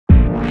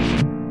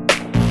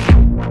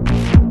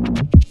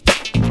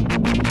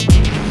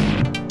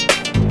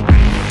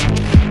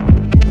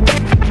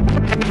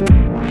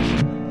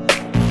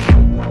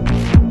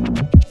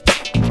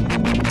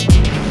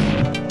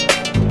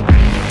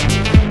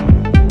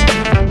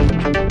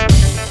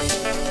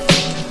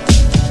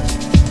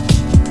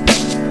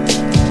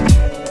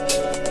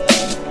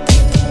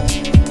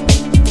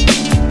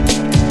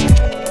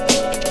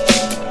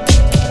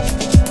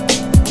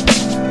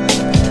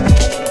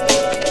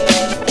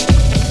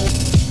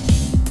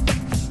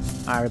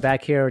All right,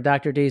 back here,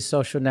 Dr. D's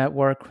Social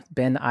Network,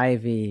 Ben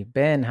Ivy.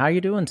 Ben, how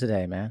you doing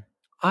today, man?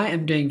 I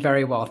am doing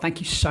very well.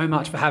 Thank you so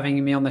much for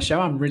having me on the show.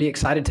 I'm really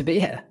excited to be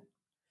here.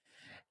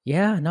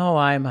 Yeah, no,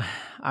 I'm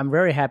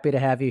very happy to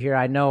have you here.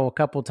 I know a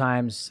couple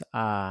times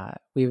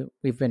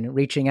we've been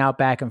reaching out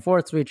back and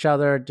forth to each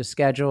other to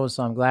schedule,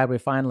 so I'm glad we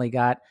finally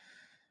got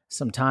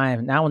some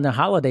time. Now in the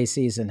holiday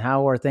season,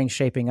 how are things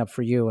shaping up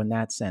for you in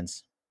that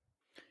sense?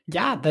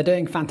 Yeah, they're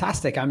doing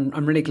fantastic. I'm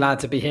really glad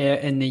to be here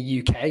in the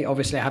UK.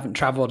 Obviously, I haven't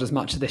traveled as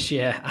much this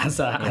year as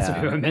we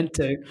Yeah. were meant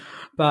to,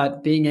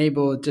 but being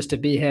able just to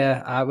be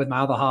here with my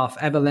other half,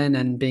 Evelyn,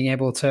 and being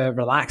able to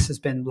relax has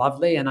been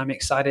lovely. And I'm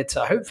excited to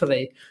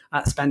hopefully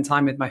spend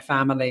time with my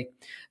family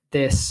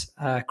this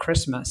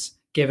Christmas,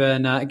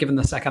 given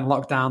the second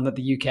lockdown that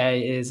the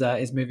UK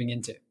is moving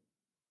into.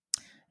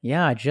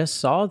 Yeah, I just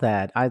saw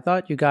that. I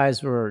thought you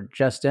guys were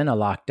just in a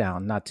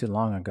lockdown not too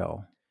long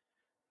ago.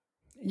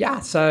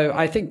 Yeah, so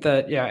I think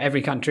that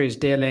every country is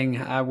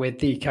dealing with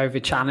the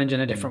COVID challenge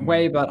in a different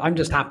way, Hmm. but I'm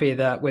just happy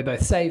that we're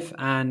both safe,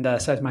 and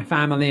so is my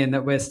family, and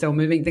that we're still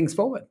moving things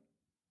forward.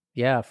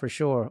 Yeah, for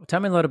sure. Tell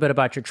me a little bit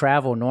about your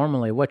travel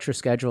normally. What's your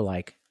schedule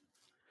like?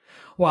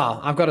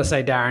 Well, I've got to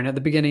say, Darren, at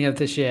the beginning of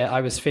this year,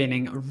 I was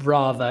feeling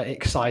rather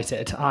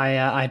excited.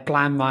 I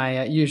planned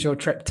my usual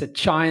trip to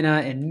China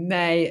in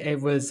May.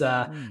 It was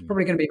Hmm.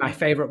 probably going to be my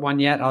favorite one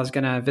yet. I was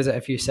going to visit a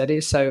few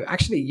cities. So,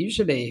 actually,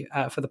 usually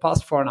for the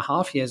past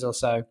 4.5 years or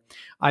so,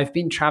 I've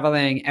been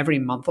traveling every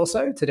month or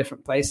so to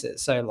different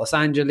places. So, Los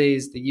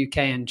Angeles, the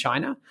UK, and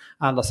China.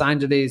 Los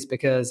Angeles,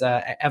 because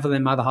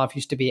Evelyn, my other half,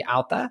 used to be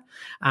out there,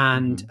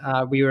 and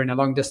Hmm. we were in a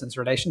long distance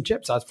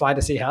relationship. So, I'd fly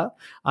to see her.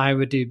 I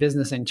would do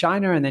business in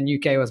China, and then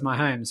UK was my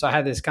home. So I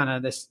had this kind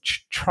of this Wow.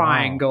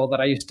 triangle that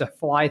I used to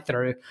fly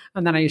through,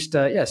 and then I used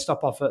to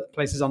stop off at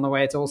places on the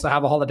way to also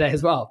have a holiday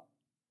as well.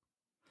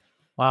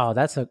 Wow,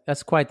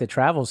 that's quite the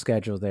travel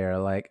schedule there.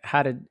 Like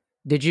how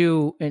did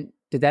you and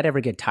did that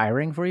ever get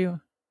tiring for you?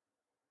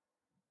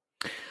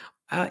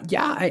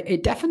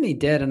 It definitely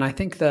did. And I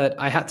think that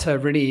I had to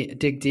really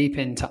dig deep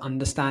into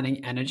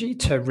understanding energy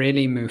to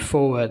really move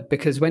forward.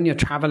 Because when you're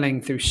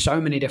traveling through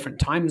so many different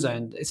time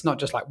zones, it's not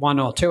just like 1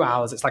 or 2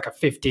 hours, it's like a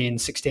 15,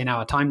 16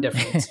 hour time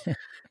difference.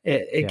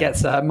 It Yeah.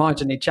 gets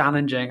marginally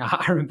challenging.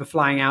 I remember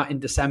flying out in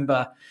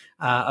December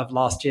of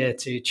last year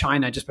to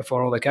China just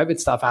before all the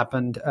COVID stuff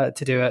happened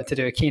to do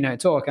a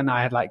keynote talk, and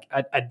I had like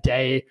a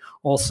day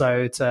or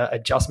so to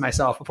adjust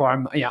myself before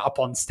I'm up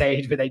on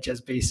stage with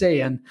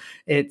HSBC, and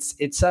it's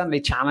certainly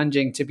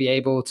challenging to be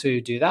able to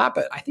do that.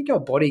 But I think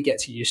your body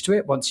gets used to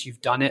it once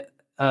you've done it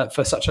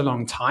for such a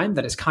long time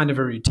that it's kind of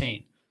a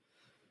routine.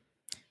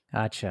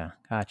 Gotcha.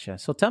 Gotcha.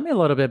 So tell me a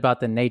little bit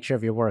about the nature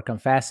of your work. I'm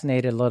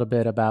fascinated a little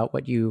bit about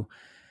what you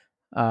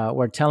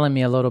were telling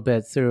me a little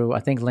bit through,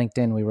 I think,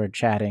 LinkedIn. We were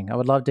chatting. I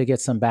would love to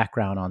get some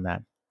background on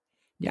that.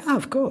 Yeah,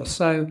 of course.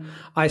 So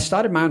I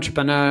started my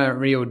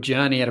entrepreneurial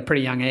journey at a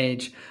pretty young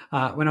age.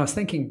 When I was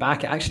thinking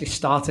back, it actually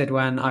started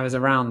when I was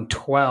around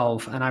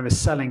 12 and I was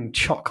selling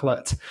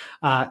chocolate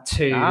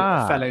to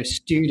Ah, fellow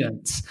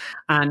students.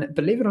 And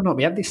believe it or not,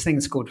 we have these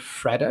things called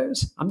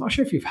Freddos. I'm not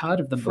sure if you've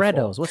heard of them before,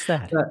 Freddos. What's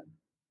that?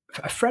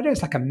 but a Freddo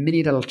is like a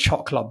mini little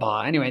chocolate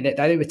bar. Anyway,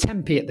 they were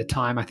 10p at the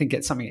time. I think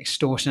it's something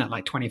extortionate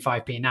like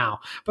 25p now.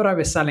 But I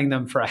was selling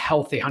them for a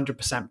healthy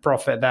 100%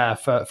 profit there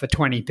for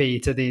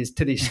 20p to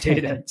these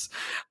students.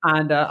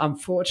 And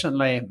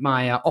unfortunately,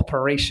 my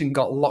operation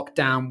got locked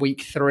down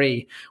week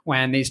 3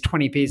 when these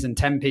 20p's and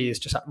 10p's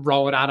just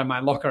rolled out of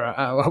my locker.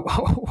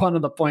 One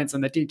of the points,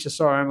 and the teacher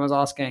saw and was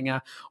asking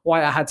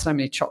why I had so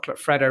many chocolate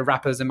Freddo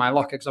wrappers in my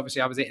locker, because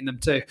obviously I was eating them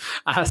too,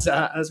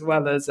 as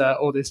well as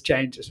all this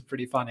change. It's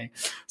pretty funny.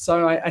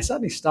 So I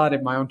certainly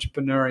started my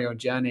entrepreneurial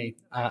journey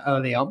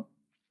early on.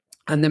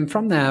 And then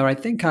from there, I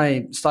think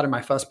I started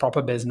my first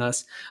proper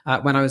business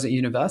when I was at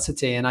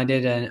university, and I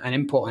did an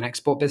import and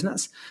export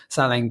business,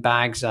 selling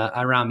bags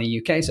around the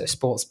UK, so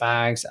sports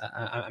bags,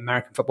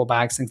 American football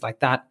bags, things like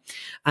that.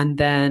 And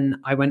then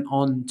I went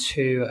on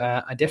to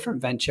a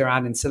different venture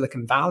out in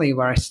Silicon Valley,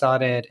 where I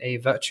started a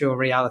virtual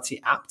reality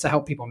app to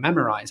help people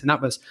memorize, and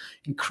that was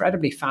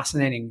incredibly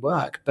fascinating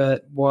work.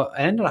 But what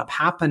ended up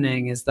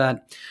happening is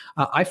that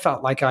I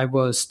felt like I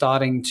was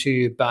starting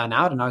to burn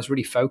out, and I was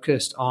really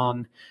focused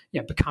on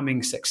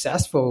becoming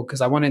successful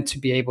because I wanted to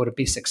be able to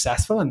be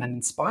successful and then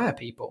inspire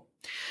people.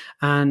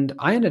 And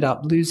I ended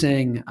up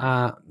losing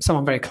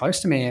someone very close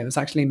to me. It was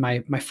actually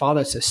my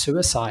father to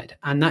suicide,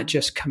 and that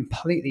just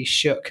completely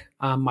shook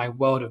my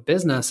world of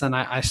business. And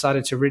I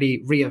started to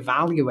really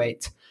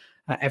reevaluate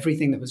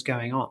everything that was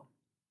going on.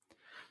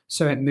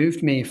 So it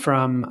moved me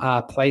from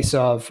a place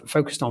of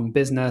focused on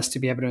business to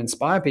be able to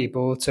inspire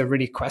people to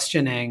really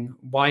questioning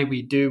why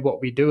we do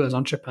what we do as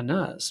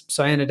entrepreneurs.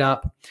 So I ended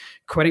up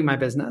quitting my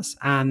business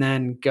and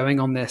then going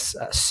on this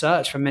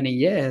search for many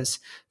years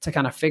to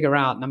kind of figure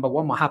out, number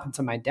one, what happened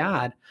to my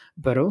dad,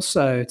 but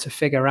also to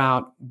figure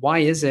out why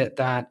is it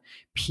that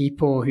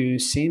people who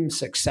seem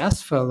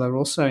successful are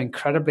also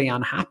incredibly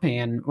unhappy.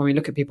 And when we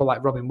look at people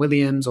like Robin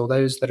Williams or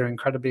those that are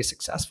incredibly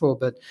successful,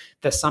 but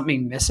there's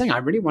something missing, I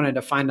really wanted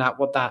to find out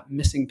what that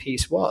missing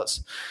piece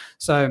was.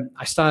 So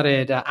I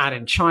started out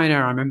in China.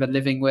 I remember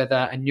living with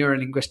a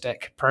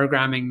neurolinguistic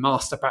programming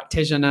master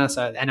practitioner,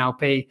 so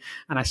NLP,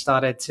 and I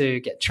started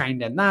to get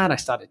trained in that. I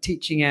started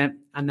teaching it.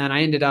 And then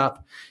I ended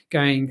up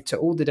going to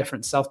all the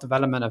different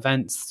self-development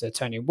events, to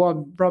Tony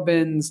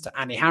Robbins, to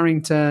Andy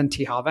Harrington,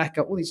 T. Harv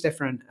Eker, all these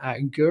different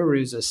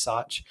gurus as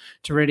such,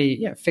 to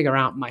really figure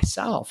out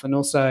myself, and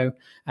also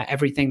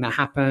everything that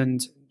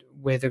happened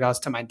with regards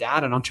to my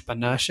dad and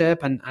entrepreneurship.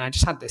 And I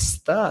just had this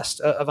thirst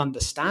of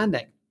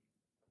understanding.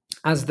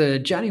 As the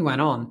journey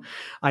went on,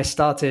 I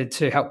started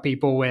to help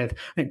people with,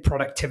 I think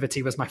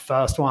productivity was my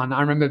first one.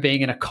 I remember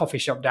being in a coffee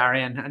shop,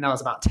 Darian, and there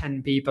was about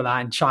 10 people out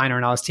in China,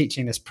 and I was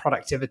teaching this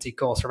productivity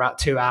course for about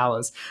 2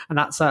 hours. And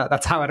that's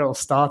how it all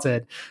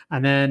started.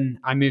 And then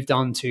I moved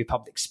on to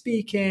public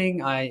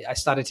speaking. I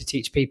started to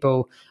teach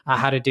people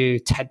how to do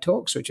TED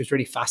Talks, which was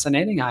really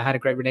fascinating. I had a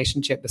great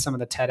relationship with some of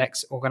the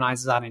TEDx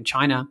organizers out in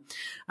China.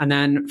 And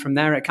then from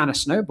there, it kind of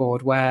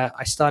snowballed, where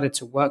I started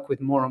to work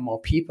with more and more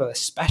people,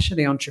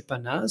 especially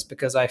entrepreneurs,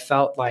 because I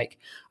felt like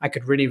I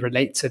could really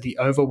relate to the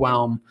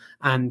overwhelm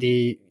and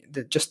the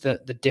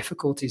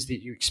difficulties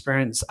that you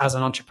experience as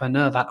an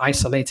entrepreneur, that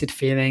isolated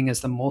feeling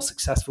as the more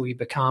successful you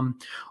become.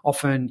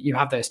 Often you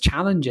have those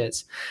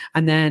challenges.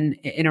 And then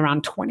in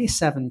around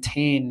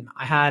 2017,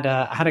 I had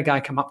a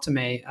guy come up to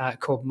me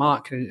called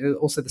Mark, who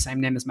also the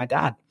same name as my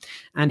dad.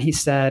 And he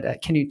said,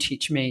 can you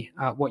teach me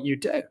what you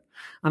do?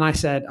 And I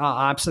said,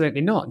 absolutely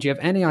not. Do you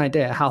have any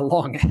idea how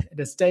long it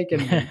has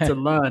taken me to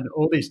learn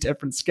all these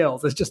different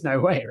skills? There's just no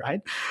way,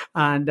 right?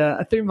 And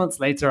 3 months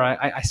later,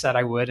 I said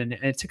I would. And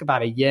it took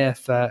about a year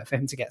for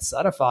him to get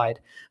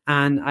certified.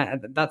 And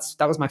that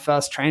was my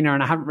first trainer,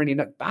 and I haven't really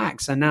looked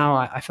back. So now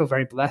I feel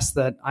very blessed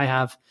that I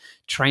have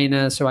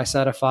trainers who I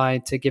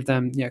certified to give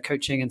them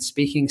coaching and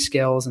speaking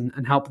skills,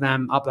 and help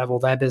them up-level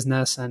their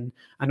business, and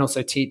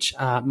also teach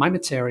my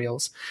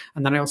materials.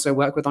 And then I also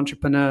work with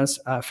entrepreneurs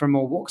from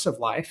all walks of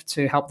life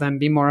to help them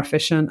be more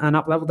efficient and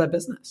up-level their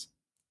business.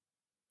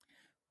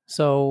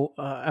 So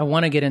I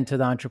want to get into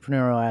the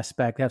entrepreneurial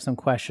aspect. I have some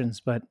questions,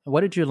 but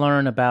what did you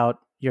learn about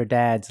your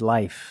dad's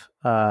life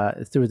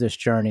through this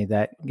journey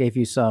that gave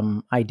you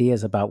some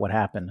ideas about what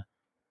happened?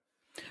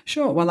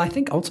 Sure. Well, I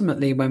think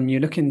ultimately when you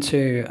look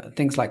into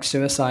things like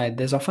suicide,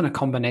 there's often a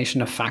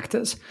combination of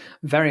factors.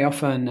 Very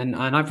often, and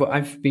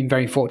I've been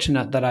very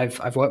fortunate that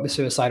I've worked with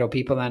suicidal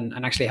people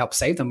and actually helped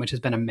save them, which has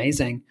been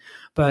amazing.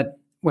 But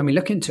when we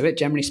look into it,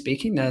 generally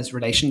speaking, there's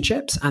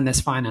relationships and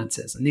there's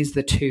finances. And these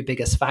are the two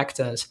biggest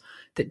factors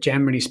that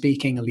generally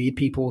speaking lead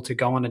people to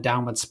go on a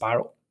downward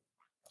spiral.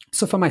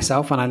 So for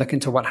myself, when I look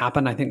into what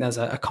happened, I think there's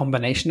a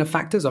combination of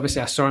factors.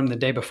 Obviously, I saw him the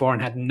day before and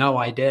had no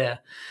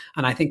idea.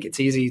 And I think it's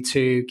easy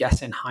to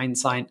guess in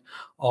hindsight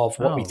of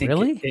what we think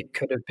it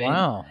could have been.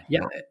 Wow.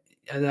 Yeah.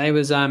 It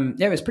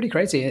was pretty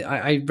crazy.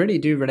 I really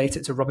do relate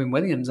it to Robin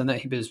Williams, and that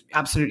he was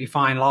absolutely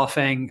fine,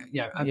 laughing,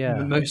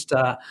 the most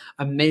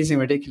amazing,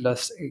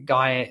 ridiculous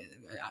guy,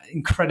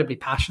 incredibly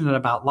passionate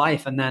about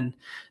life. And then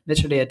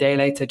literally a day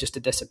later, just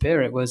to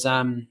disappear. It was,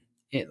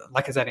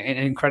 like I said, an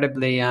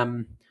incredibly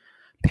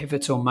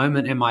pivotal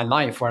moment in my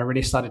life where I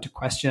really started to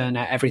question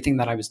everything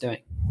that I was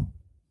doing.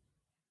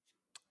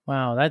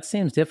 Wow, that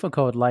seems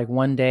difficult. Like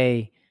one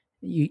day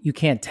you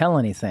can't tell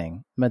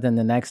anything, but then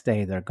the next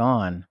day they're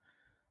gone.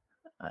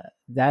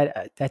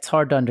 That's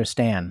hard to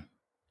understand,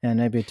 and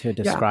maybe to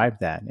describe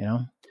that,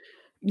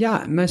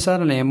 Yeah, most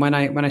certainly. And when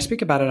I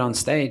speak about it on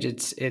stage,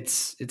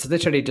 it's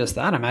literally just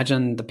that.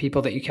 Imagine the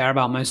people that you care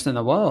about most in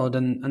the world,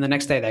 and the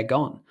next day they're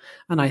gone.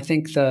 And I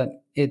think that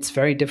it's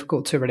very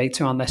difficult to relate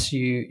to unless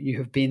you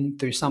have been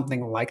through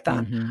something like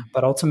that. Mm-hmm.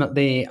 But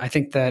ultimately, I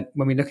think that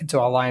when we look into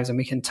our lives and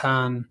we can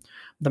turn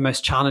the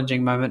most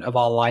challenging moment of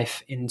our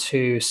life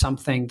into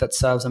something that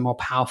serves a more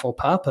powerful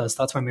purpose,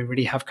 that's when we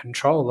really have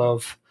control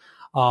of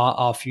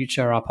our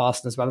future, our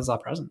past, as well as our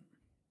present.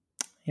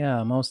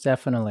 Yeah, most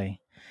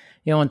definitely.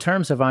 In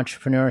terms of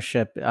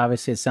entrepreneurship,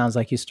 obviously it sounds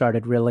like you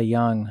started really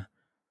young.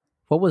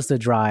 What was the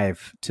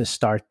drive to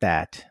start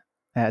that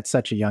at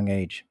such a young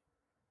age?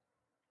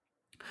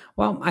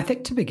 Well, I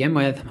think to begin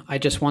with, I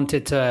just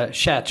wanted to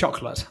share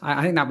chocolate.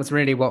 I think that was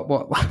really what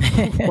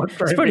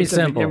it's pretty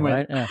simple,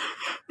 right? Yeah.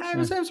 It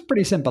was a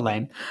pretty simple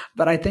aim.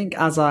 But I think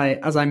as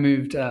I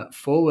moved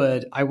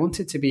forward, I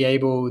wanted to be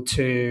able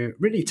to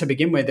really, to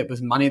begin with, it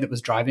was money that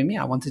was driving me.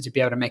 I wanted to be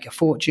able to make a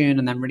fortune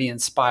and then really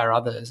inspire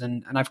others.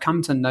 And I've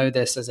come to know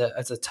this as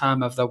a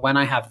term of the when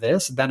I have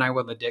this, then I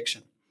will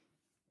addiction.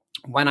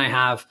 When I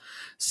have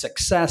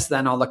success,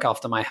 then I'll look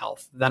after my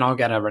health. Then I'll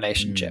get a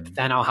relationship.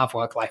 Then I'll have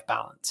work-life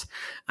balance.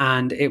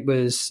 And it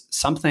was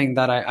something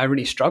that I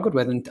really struggled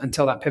with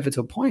until that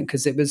pivotal point,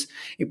 because it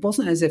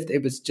wasn't as if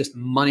it was just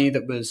money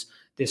that was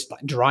this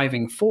like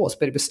driving force,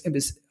 but it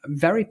was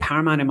very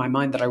paramount in my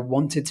mind that I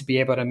wanted to be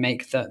able to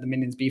make the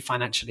millions be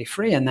financially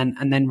free, and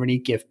then really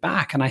give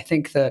back. And I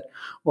think that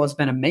what's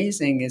been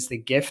amazing is the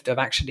gift of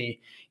actually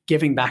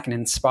giving back and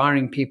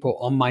inspiring people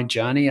on my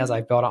journey as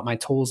I built up my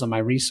tools and my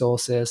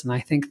resources. And I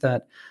think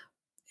that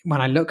when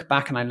I look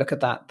back and I look at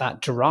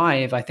that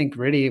drive, I think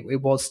really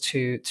it was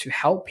to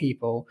help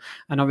people.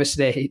 And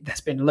obviously there's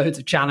been loads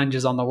of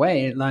challenges on the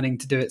way, learning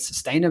to do it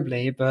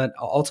sustainably. But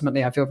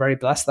ultimately, I feel very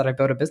blessed that I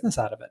built a business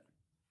out of it.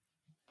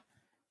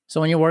 So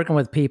when you're working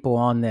with people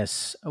on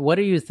this, what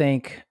do you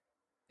think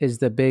is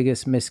the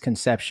biggest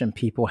misconception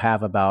people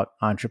have about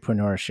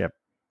entrepreneurship?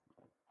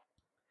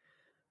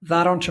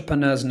 That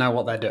entrepreneurs know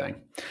what they're doing.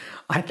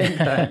 I think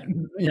that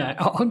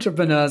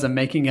entrepreneurs are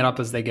making it up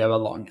as they go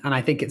along. And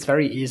I think it's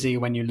very easy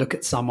when you look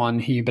at someone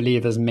who you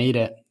believe has made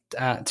it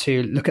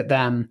to look at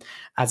them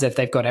as if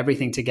they've got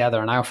everything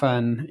together. And I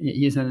often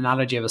use an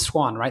analogy of a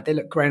swan, right? They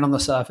look great on the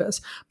surface,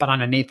 but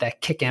underneath they're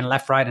kicking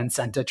left, right, and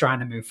center, trying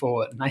to move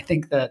forward. And I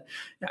think that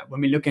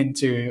when we look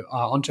into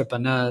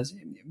entrepreneurs,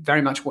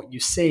 very much what you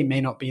see may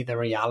not be the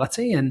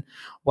reality. And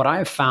what I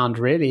have found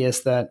really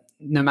is that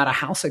no matter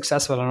how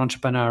successful an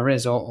entrepreneur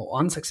is or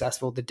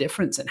unsuccessful, the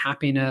difference in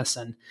happiness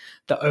and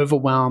the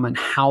overwhelm and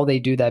how they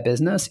do their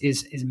business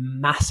is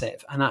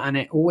massive. And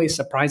it always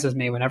surprises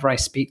me whenever I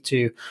speak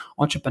to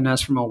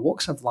entrepreneurs from all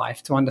walks of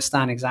life to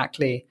understand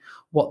exactly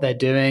what they're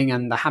doing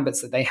and the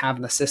habits that they have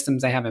and the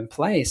systems they have in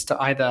place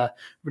to either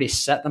really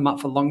set them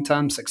up for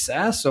long-term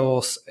success,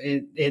 or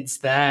it's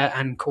there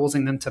and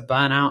causing them to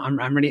burn out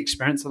and really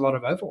experience a lot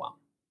of overwhelm.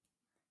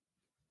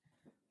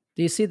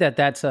 Do you see that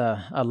that's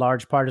a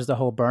large part is the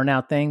whole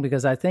burnout thing?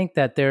 Because I think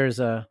that there's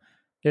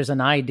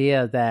an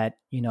idea that,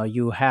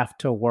 you have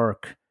to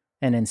work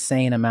an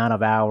insane amount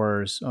of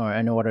hours or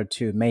in order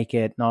to make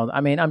it. No,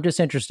 I mean, I'm just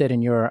interested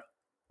in your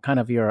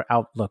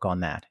outlook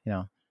on that,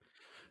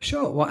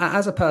 Sure. Well,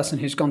 as a person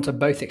who's gone to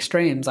both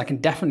extremes, I can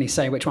definitely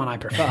say which one I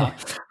prefer.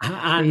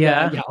 And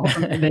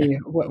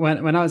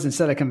when I was in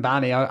Silicon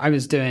Valley, I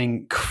was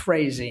doing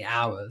crazy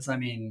hours. I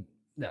mean,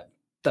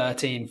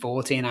 13,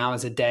 14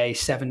 hours a day,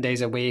 7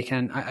 days a week.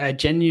 And I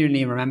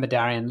genuinely remember,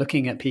 Darian,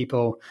 looking at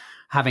people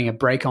having a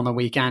break on the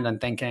weekend and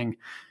thinking,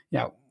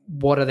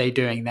 what are they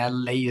doing? They're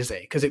lazy.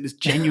 Because it was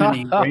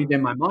genuinely ingrained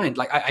in my mind.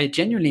 Like I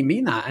genuinely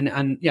mean that.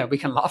 And we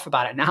can laugh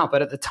about it now.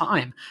 But at the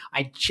time,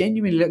 I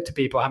genuinely looked at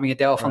people having a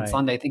day off on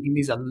Sunday thinking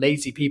these are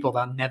lazy people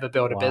that'll never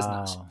build a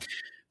business.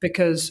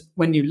 Because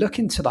when you look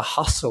into the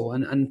hustle,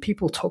 and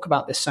people talk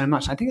about this so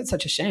much, I think it's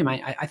such a shame.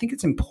 I think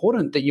it's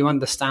important that you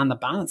understand the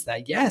balance there.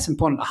 Yeah, it's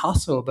important to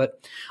hustle,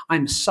 but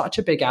I'm such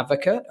a big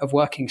advocate of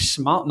working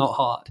smart, not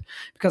hard,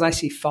 because I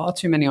see far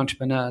too many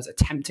entrepreneurs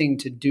attempting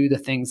to do the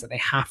things that they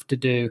have to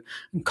do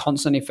and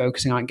constantly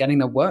focusing on getting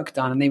the work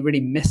done, and they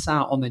really miss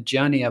out on the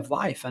journey of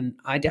life. And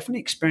I definitely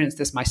experienced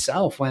this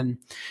myself when,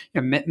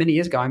 many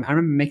years ago, I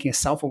remember making a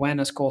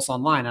self-awareness course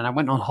online, and I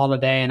went on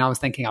holiday and I was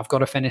thinking, I've got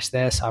to finish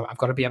this. I've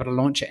got to be able to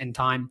launch it in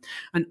time.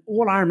 And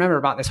all I remember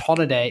about this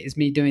holiday is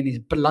me doing these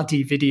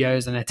bloody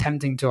videos and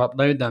attempting to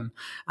upload them.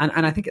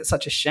 And I think it's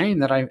such a shame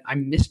that I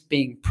missed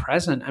being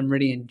present and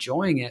really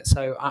enjoying it.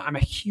 So I'm a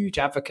huge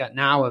advocate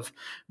now of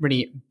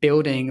really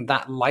building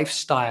that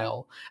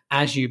lifestyle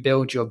as you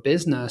build your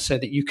business so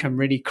that you can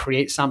really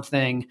create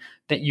something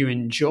that you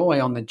enjoy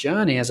on the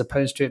journey, as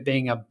opposed to it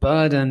being a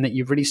burden that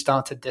you really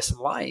start to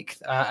dislike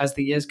as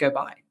the years go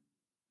by.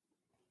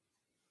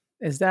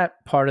 Is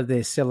that part of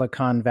the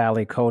Silicon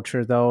Valley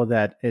culture, though,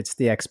 that it's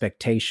the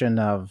expectation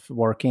of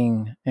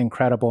working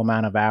incredible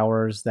amount of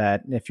hours,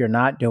 that if you're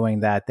not doing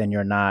that, then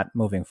you're not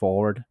moving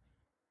forward?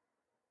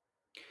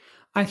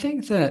 I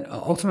think that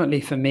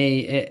ultimately for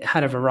me, it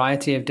had a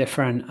variety of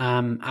different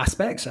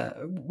aspects.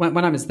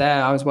 When I was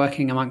there, I was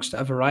working amongst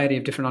a variety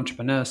of different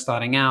entrepreneurs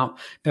starting out,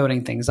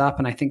 building things up.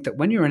 And I think that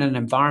when you're in an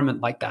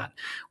environment like that,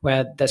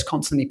 where there's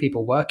constantly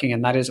people working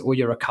and that is all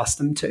you're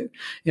accustomed to,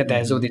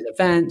 there's all these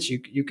events,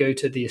 you go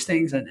to these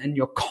things and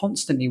you're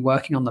constantly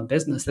working on the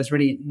business. There's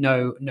really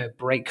no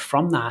break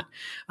from that.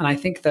 And I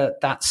think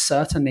that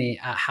certainly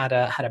had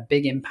a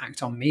big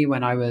impact on me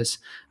when I was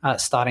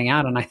starting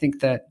out. And I think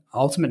that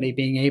ultimately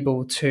being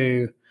able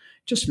to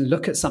just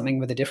look at something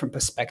with a different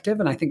perspective.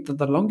 And I think that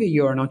the longer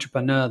you're an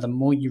entrepreneur, the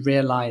more you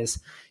realize,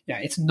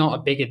 it's not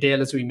a big a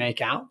deal as we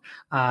make out.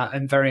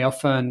 And very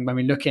often when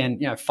we look in,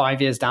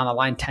 5 years down the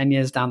line, 10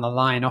 years down the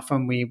line,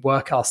 often we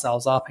work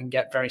ourselves up and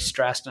get very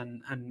stressed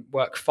and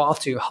work far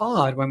too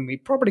hard when we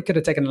probably could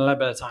have taken a little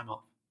bit of time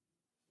off.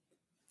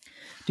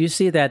 Do you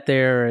see that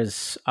there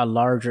is a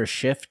larger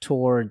shift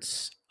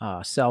towards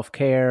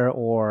self-care,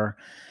 or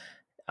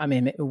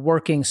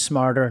working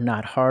smarter,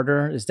 not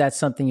harder? Is that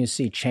something you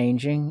see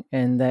changing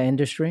in the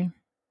industry?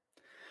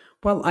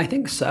 Well, I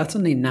think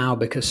certainly now,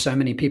 because so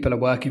many people are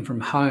working from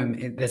home,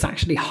 it's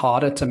actually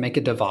harder to make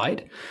a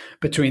divide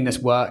between this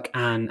work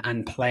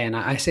and play. And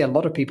I see a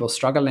lot of people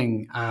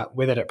struggling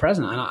with it at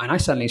present. And I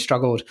certainly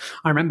struggled.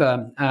 I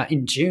remember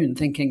in June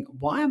thinking,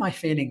 why am I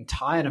feeling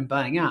tired and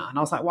burning out? And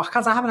I was like, well,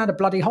 because I haven't had a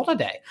bloody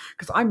holiday.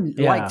 Because I'm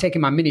like taking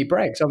my mini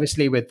breaks,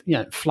 obviously with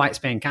flights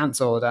being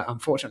cancelled.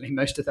 Unfortunately,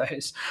 most of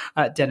those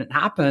didn't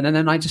happen. And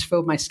then I just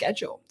filled my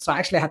schedule. So I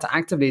actually had to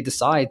actively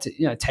decide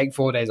to take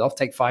 4 days off,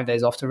 take 5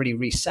 days off to really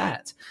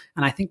reset.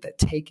 And I think that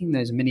taking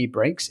those mini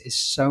breaks is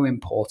so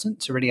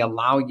important to really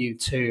allow you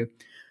to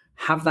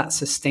have that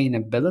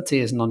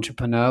sustainability as an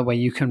entrepreneur where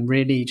you can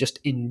really just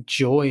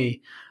enjoy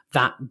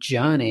that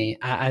journey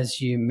as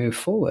you move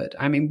forward.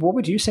 I mean, what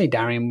would you say,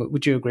 Darian?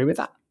 Would you agree with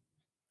that?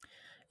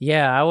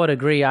 Yeah, I would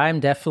agree. I'm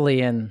definitely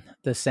in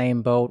the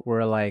same boat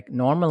where like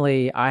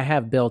normally I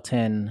have built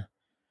in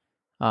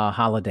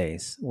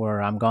holidays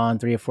where I'm gone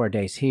 3 or 4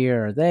 days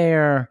here or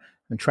there.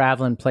 I'm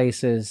traveling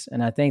places.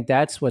 And I think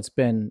that's what's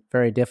been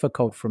very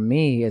difficult for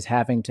me is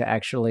having to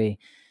actually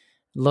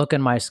look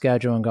in my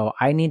schedule and go,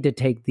 I need to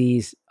take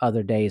these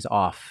other days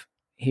off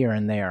here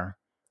and there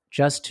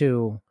just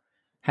to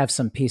have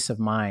some peace of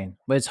mind.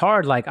 But it's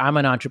hard. Like I'm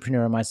an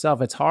entrepreneur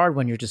myself. It's hard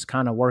when you're just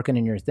kind of working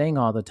in your thing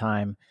all the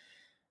time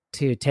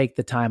to take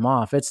the time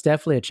off. It's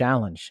definitely a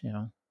challenge,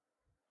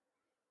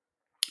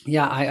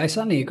 Yeah, I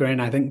certainly agree.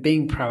 And I think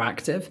being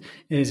proactive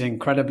is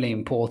incredibly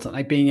important.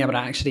 Like being able to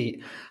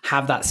actually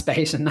have that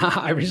space. And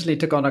I recently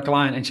took on a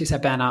client and she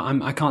said, Ben,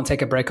 I can't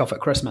take a break off at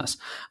Christmas.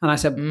 And I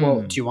said,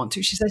 well, do you want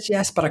to? She says,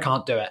 yes, but I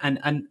can't do it.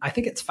 And I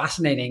think it's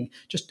fascinating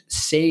just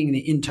seeing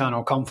the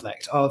internal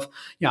conflict of,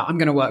 I'm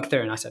going to work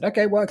through. And I said,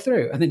 okay, work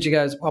through. And then she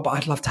goes, well, but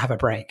I'd love to have a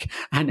break.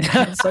 And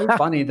it's so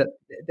funny that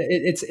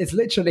it's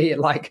literally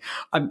like,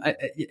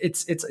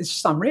 it's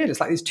just unreal.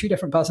 It's like these two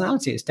different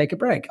personalities. Take a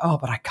break. Oh,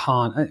 but I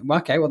can't.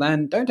 Okay, well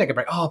then don't take a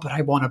break. Oh, but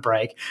I want a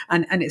break.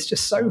 And it's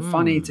just so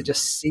funny to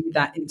just see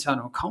that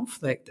internal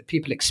conflict that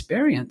people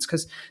experience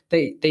because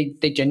they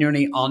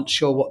genuinely aren't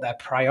sure what their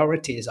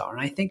priorities are.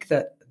 And I think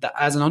that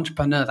as an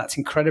entrepreneur, that's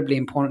incredibly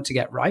important to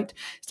get right,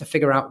 is to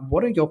figure out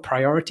what are your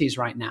priorities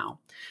right now.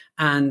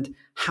 And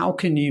how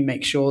can you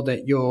make sure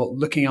that you're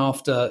looking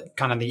after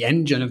kind of the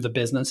engine of the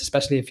business,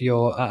 especially if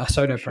you're a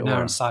solopreneur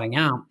and starting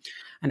out?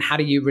 And how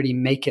do you really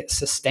make it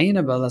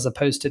sustainable as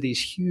opposed to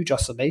these huge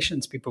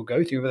oscillations people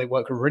go through where they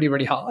work really,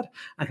 really hard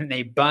and then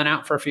they burn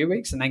out for a few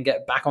weeks and then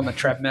get back on the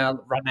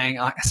treadmill running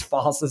as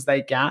fast as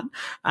they can.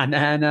 And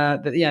then,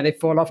 they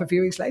fall off a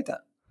few weeks later.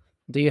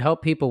 Do you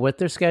help people with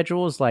their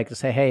schedules? Like to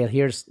say, hey,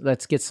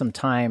 let's get some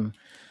time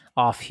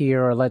off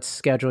here or let's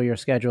schedule your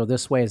schedule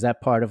this way. Is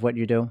that part of what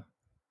you do?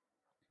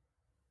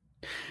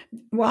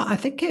 Well, I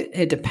think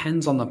it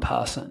depends on the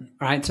person,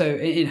 right? So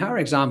in her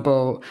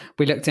example,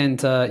 we looked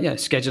into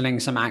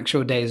scheduling some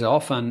actual days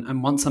off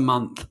and once a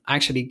month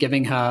actually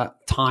giving her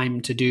time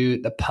to do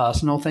the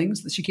personal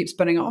things that she keeps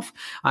putting off.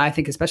 I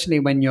think especially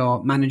when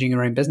you're managing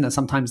your own business,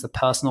 sometimes the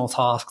personal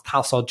tasks,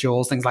 household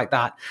chores, things like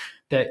that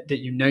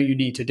you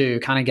need to do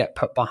kind of get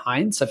put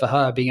behind. So for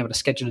her, being able to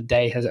schedule a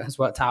day has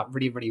worked out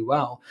really, really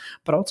well.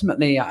 But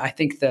ultimately, I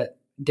think that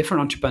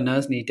different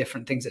entrepreneurs need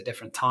different things at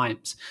different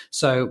times.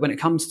 So when it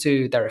comes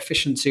to their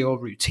efficiency or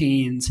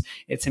routines,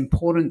 it's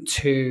important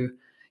to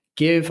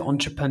give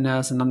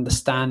entrepreneurs an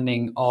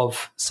understanding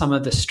of some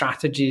of the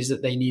strategies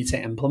that they need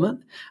to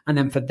implement, and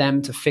then for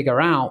them to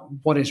figure out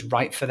what is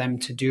right for them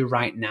to do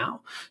right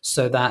now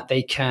so that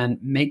they can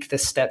make the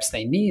steps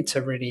they need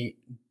to really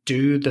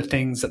do the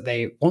things that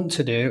they want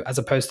to do, as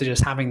opposed to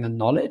just having the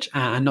knowledge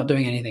and not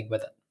doing anything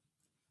with it.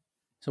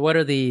 So what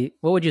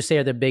would you say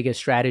are the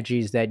biggest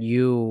strategies that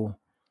you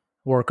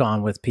work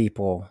on with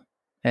people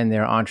and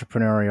their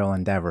entrepreneurial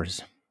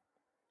endeavors?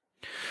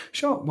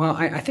 Sure. Well,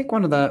 I think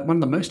one of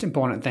the most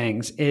important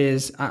things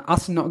is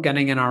us not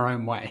getting in our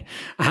own way.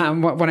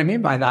 What I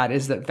mean by that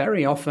is that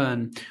very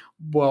often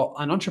what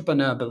an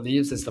entrepreneur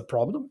believes is the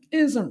problem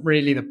isn't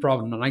really the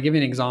problem. And I give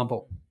you an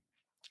example.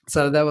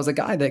 So there was a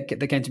guy that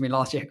came to me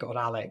last year called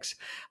Alex,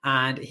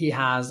 and he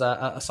has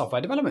a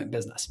software development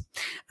business.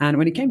 And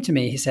when he came to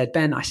me, he said,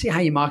 Ben, I see how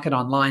you market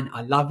online.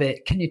 I love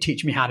it. Can you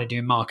teach me how to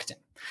do marketing?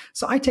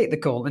 So I take the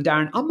call, and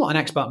Darren, I'm not an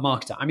expert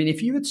marketer. I mean,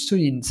 if you had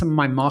seen some of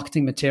my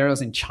marketing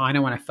materials in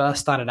China when I first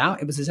started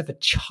out, it was as if a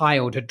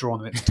child had drawn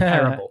them. It was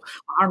terrible.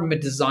 I remember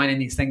designing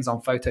these things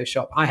on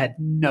Photoshop. I had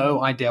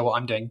no idea what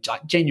I'm doing,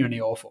 genuinely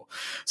awful.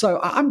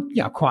 So I'm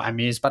quite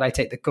amused, but I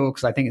take the call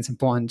because I think it's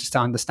important just to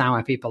understand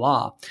where people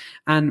are.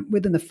 And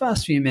within the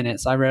first few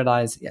minutes, I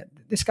realized,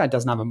 this guy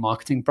doesn't have a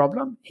marketing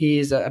problem.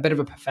 He's a bit of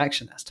a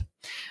perfectionist.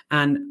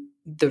 And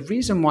the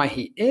reason why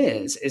he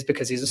is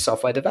because he's a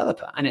software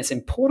developer, and it's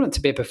important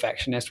to be a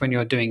perfectionist when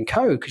you're doing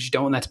code because you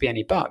don't want there to be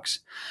any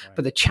bugs. Right.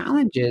 But the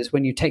challenge is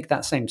when you take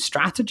that same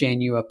strategy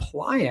and you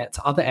apply it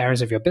to other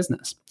areas of your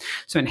business.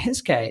 So in his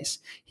case,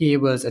 he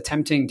was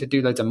attempting to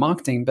do loads of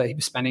marketing, but he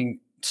was spending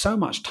so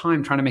much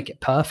time trying to make it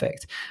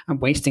perfect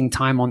and wasting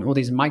time on all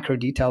these micro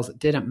details that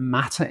didn't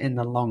matter in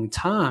the long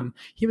term,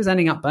 he was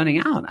ending up burning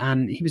out.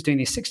 And he was doing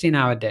these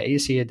 16-hour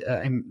days. He had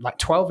like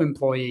 12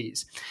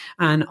 employees.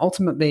 And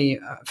ultimately,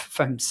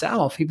 for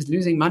himself, he was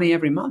losing money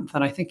every month.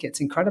 And I think it's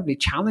incredibly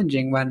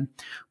challenging when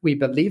we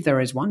believe there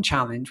is one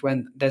challenge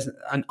when there's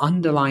an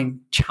underlying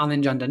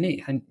challenge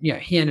underneath. And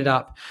he ended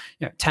up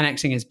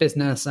 10xing his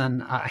business.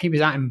 And he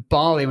was out in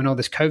Bali when all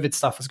this COVID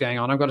stuff was going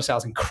on. I've got to say, I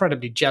was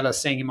incredibly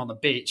jealous seeing him on the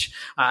beach.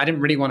 I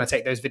didn't really want to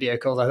take those video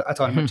calls. I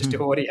told him I'd just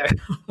do audio.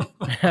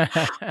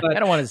 But, I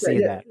don't want to see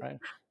that, right?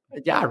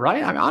 Yeah,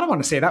 right. I don't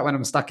want to see that when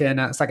I'm stuck in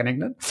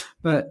England.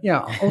 But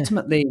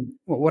ultimately,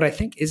 what I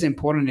think is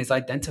important is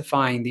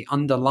identifying the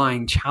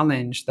underlying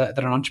challenge that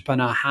an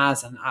entrepreneur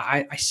has. And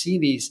I see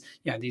these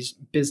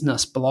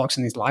business blocks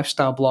and these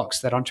lifestyle blocks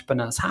that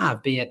entrepreneurs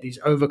have, be it these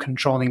over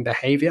controlling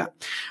behavior.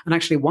 And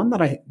actually, one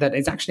that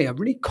is actually a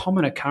really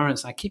common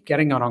occurrence. I keep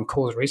getting it on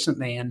calls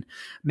recently, and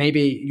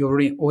maybe your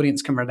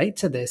audience can relate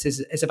to this.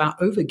 Is about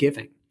over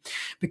giving,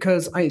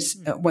 because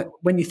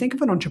when you think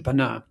of an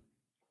entrepreneur,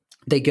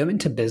 they go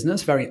into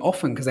business very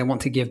often because they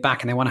want to give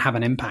back and they want to have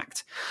an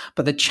impact.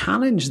 But the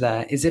challenge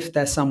there is if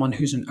there's someone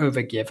who's an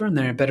overgiver and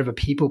they're a bit of a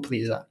people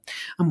pleaser.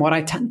 And what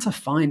I tend to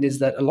find is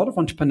that a lot of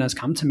entrepreneurs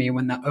come to me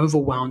when they're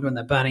overwhelmed, when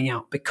they're burning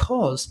out,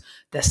 because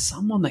there's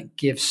someone that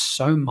gives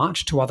so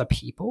much to other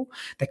people.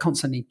 They're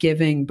constantly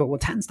giving, but what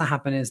tends to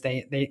happen is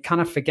they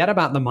kind of forget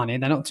about the money.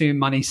 They're not too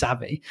money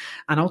savvy.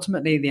 And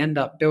ultimately they end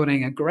up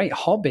building a great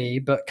hobby,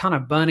 but kind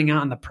of burning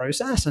out in the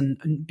process and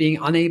being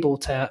unable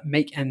to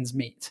make ends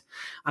meet.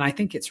 And I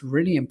think it's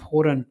really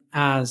important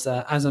as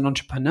an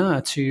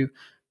entrepreneur to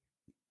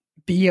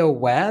be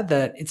aware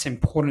that it's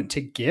important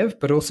to give,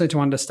 but also to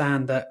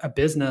understand that a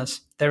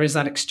business, there is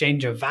that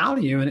exchange of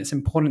value and it's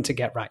important to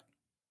get right.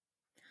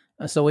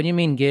 So when you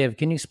mean give,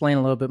 can you explain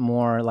a little bit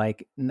more?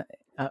 Like,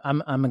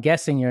 I'm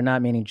guessing you're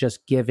not meaning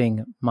just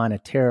giving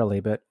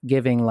monetarily, but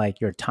giving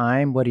like your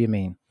time. What do you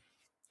mean?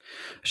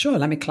 Sure,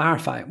 let me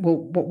clarify. Well,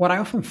 what I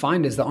often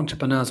find is that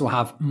entrepreneurs will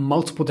have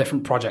multiple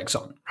different projects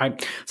on,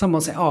 right? Someone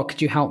will say, oh, could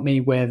you help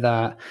me with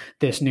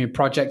this new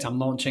project I'm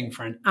launching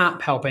for an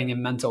app helping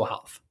in mental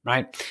health,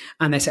 right?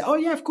 And they say, oh,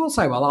 yeah, of course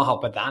I will. I'll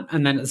help with that.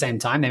 And then at the same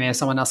time, they may have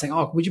someone else saying,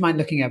 oh, would you mind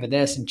looking over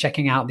this and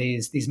checking out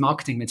these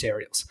marketing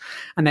materials?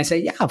 And they say,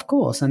 yeah, of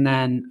course. And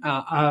then,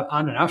 I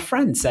don't know, a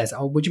friend says,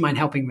 oh, would you mind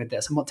helping with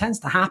this? And what tends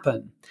to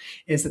happen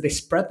is that they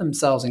spread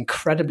themselves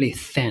incredibly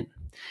thin.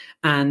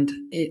 And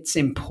it's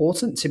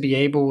important to be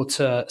able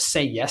to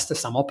say yes to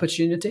some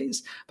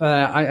opportunities.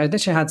 But I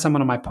literally had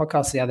someone on my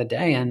podcast the other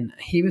day, and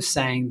he was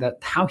saying that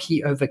how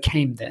he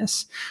overcame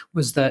this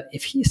was that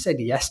if he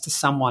said yes to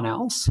someone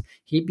else,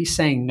 he'd be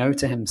saying no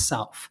to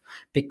himself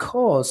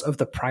because of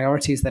the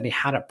priorities that he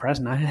had at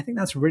present. I think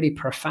that's really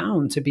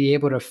profound to be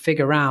able to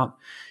figure out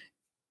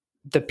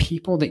the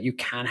people that you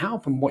can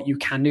help and what you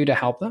can do to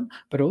help them,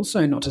 but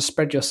also not to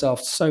spread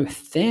yourself so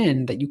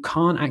thin that you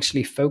can't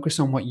actually focus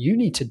on what you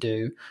need to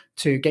do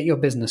to get your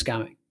business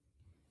going.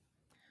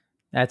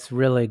 That's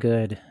really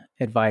good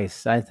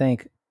advice. I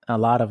think a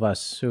lot of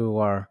us who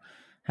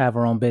have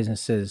our own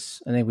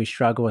businesses, I think we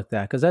struggle with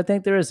that because I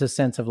think there is a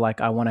sense of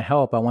like, I want to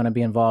help, I want to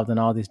be involved in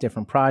all these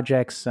different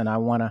projects, and I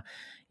want to,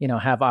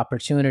 have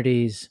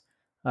opportunities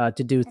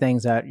to do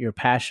things that you're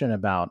passionate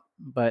about.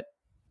 But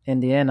in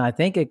the end, I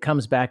think it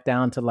comes back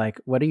down to like,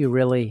 what do you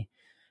really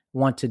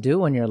want to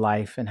do in your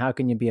life and how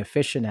can you be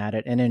efficient at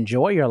it and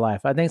enjoy your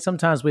life? I think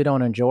sometimes we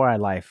don't enjoy our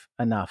life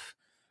enough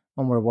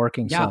when we're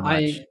working so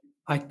much.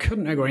 I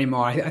couldn't agree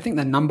more. I think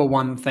the number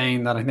one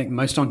thing that I think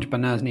most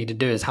entrepreneurs need to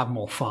do is have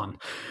more fun,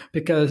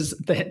 because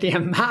the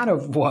amount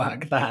of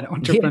work that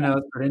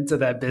entrepreneurs put into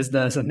their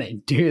business and they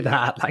do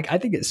that, like, I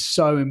think it's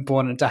so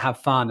important to have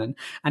fun.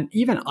 And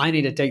even I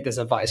need to take this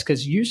advice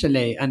because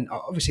usually, and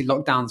obviously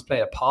lockdowns play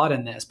a part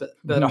in this, but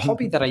a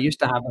hobby that I used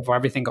to have before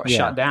everything got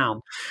shut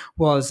down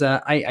was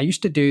I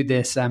used to do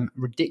this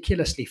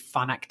ridiculously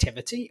fun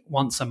activity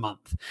once a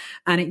month.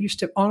 And it used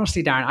to,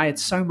 honestly, Darren, I had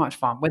so much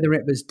fun, whether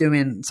it was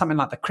doing something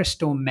like the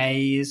Crystal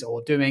Maze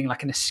or doing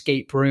like an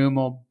escape room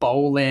or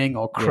bowling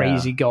or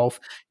crazy golf,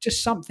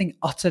 just something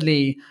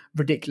utterly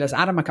ridiculous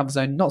out of my comfort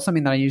zone, not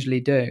something that I usually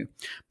do.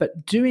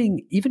 But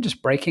doing, even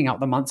just breaking up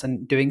the months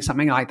and doing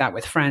something like that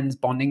with friends,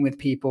 bonding with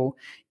people,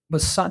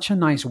 was such a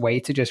nice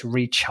way to just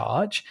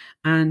recharge.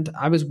 And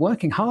I was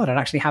working hard at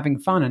actually having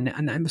fun.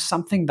 And it was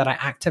something that I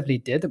actively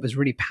did that was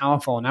really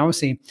powerful. And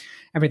obviously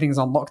everything's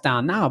on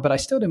lockdown now, but I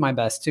still do my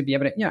best to be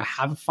able to,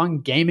 have fun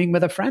gaming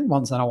with a friend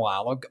once in a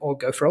while, or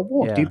go for a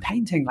walk, do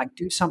painting, like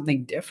do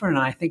something different.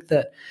 And I think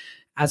that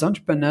as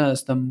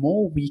entrepreneurs, the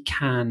more we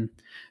can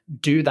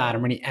do that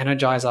and really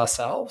energize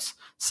ourselves,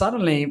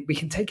 suddenly we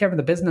can take care of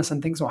the business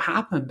and things will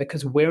happen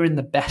because we're in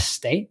the best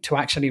state to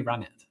actually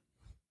run it.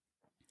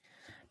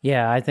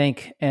 Yeah, I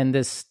think, and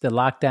the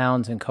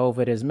lockdowns and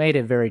COVID has made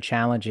it very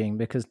challenging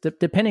because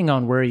depending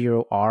on where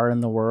you are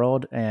in the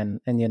world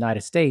and in the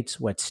United States,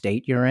 what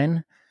state you're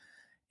in,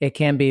 it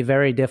can be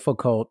very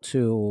difficult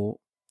to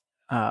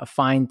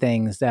find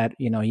things that,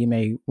 you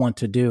may want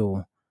to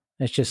do.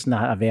 It's just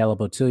not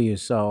available to you.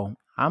 So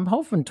I'm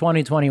hoping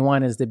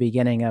 2021 is the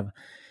beginning of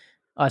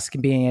us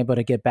being able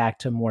to get back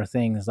to more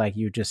things like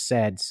you just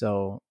said.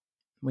 So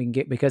we can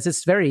get, because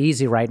it's very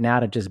easy right now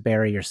to just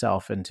bury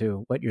yourself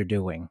into what you're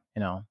doing,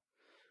 you know?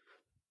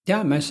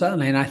 Yeah, most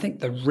certainly. And I think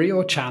the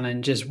real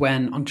challenge is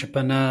when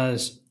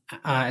entrepreneurs,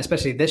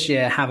 especially this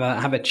year, have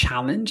a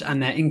challenge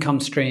and their income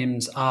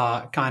streams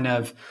are kind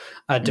of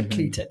Hmm.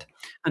 depleted.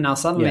 And now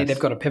suddenly they've Yes.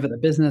 got to pivot the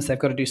business. They've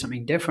got to do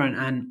something different.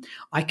 And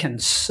I can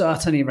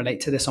certainly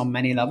relate to this on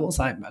many levels.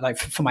 Like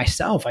for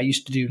myself, I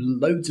used to do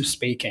loads of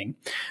speaking,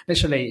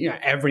 literally,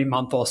 every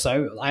month or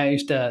so. I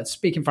used to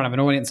speak in front of an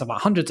audience of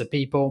like hundreds of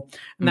people,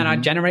 and then I'd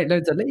Hmm. generate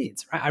loads of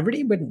leads. Right? I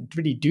really wouldn't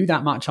really do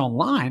that much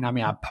online. I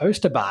mean, I'd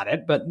post about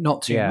it, but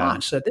not too Yeah.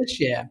 much. So this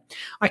year,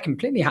 I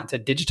completely had to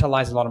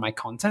digitalize a lot of my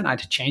content. I had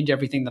to change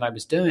everything that I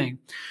was doing.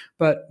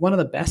 But one of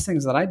the best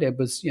things that I did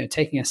was,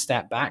 taking a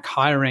step back,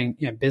 hiring,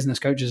 business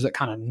coaches that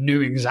kind of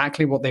knew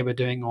exactly what they were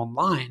doing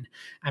online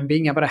and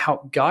being able to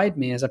help guide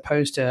me as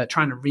opposed to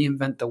trying to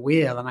reinvent the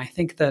wheel. And I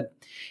think that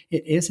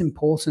it is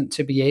important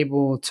to be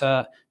able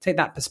to take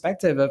that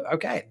perspective of,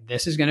 okay,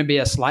 this is going to be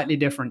a slightly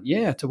different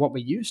year to what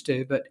we used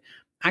to, but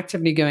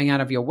actively going out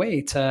of your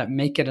way to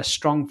make it a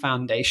strong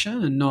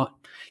foundation and not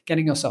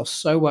getting yourself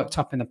so worked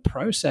up in the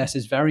process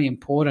is very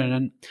important.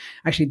 And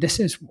actually, this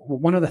is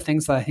one of the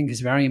things that I think is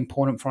very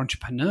important for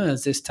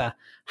entrepreneurs is to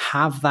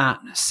have that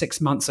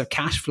 6 months of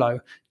cash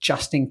flow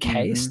just in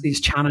case Hmm. these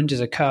challenges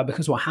occur.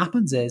 Because what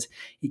happens is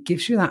it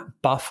gives you that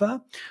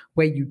buffer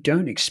where you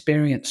don't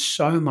experience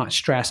so much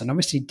stress. And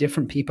obviously,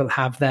 different people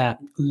have their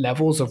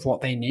levels of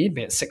what they need,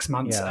 be it 6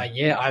 months, Yeah. a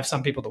year. I have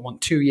some people that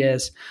want 2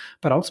 years,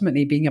 but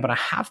ultimately being able to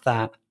have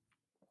that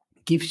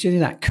gives you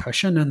that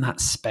cushion and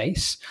that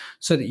space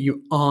so that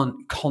you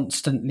aren't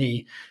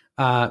constantly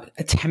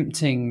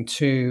attempting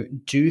to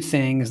do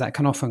things that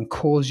can often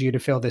cause you to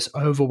feel this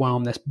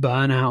overwhelm, this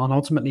burnout, and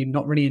ultimately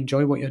not really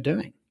enjoy what you're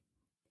doing.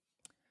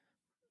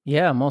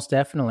 Yeah, most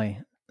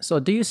definitely. So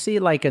do you see,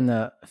 like, in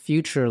the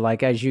future,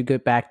 like as you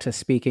get back to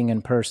speaking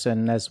in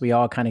person, as we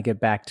all kind of get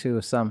back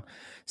to some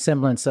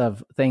semblance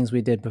of things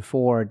we did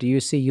before, do you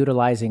see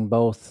utilizing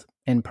both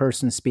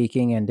in-person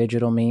speaking and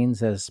digital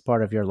means as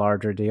part of your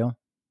larger deal?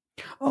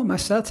 Oh,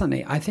 most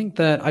certainly. I think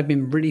that I've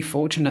been really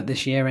fortunate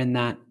this year in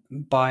that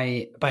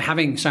by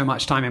having so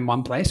much time in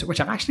one place, which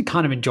I've actually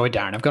kind of enjoyed,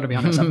 Darren. I've got to be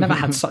honest. I've never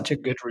had such a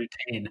good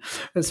routine.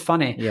 It's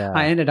funny. I Yeah.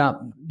 ended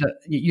up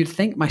you'd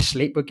think my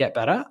sleep would get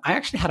better. I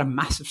actually had a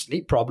massive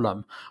sleep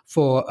problem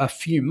for a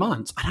few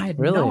months, and I had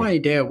no Really?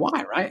 idea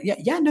why. Right? Yeah,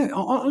 yeah. No,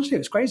 honestly, it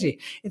was crazy.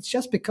 It's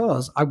just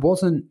because I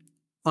wasn't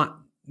like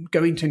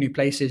going to new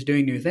places,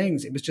 doing new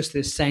things. It was just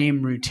this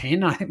same routine.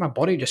 And I think my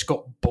body just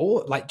got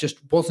bored, like just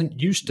wasn't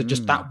used to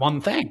just Mm. that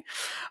one thing.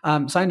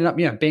 So I ended up,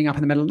 being up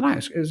in the middle of the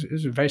night. It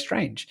was very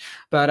strange,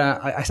 but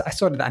I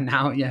sorted that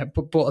now. Yeah,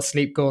 bought a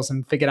sleep course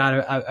and figured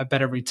out a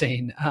better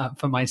routine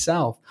for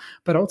myself.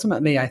 But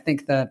ultimately, I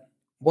think that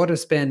what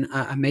has been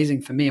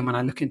amazing for me, and when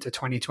I look into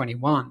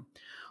 2021,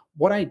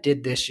 what I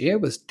did this year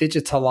was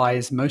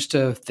digitalize most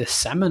of the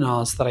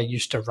seminars that I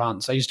used to run.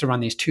 So I used to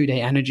run these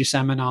 2-day energy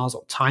seminars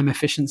or time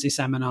efficiency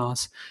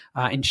seminars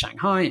in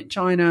Shanghai, in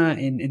China,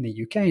 in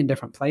the UK, in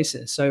different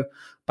places. So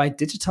by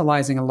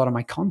digitalizing a lot of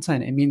my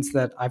content, it means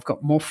that I've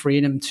got more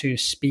freedom to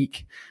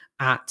speak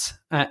at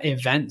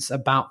events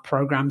about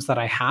programs that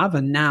I have.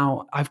 And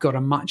now I've got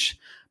a much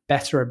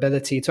better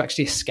ability to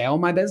actually scale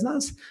my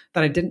business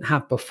that I didn't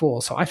have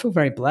before. So I feel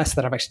very blessed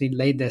that I've actually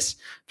laid this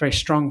very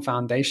strong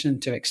foundation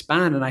to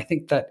expand. And I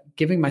think that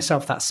giving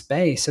myself that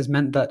space has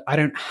meant that I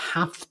don't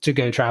have to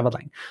go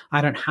traveling.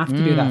 I don't have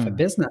to do that for Mm.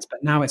 business,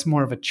 but now it's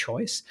more of a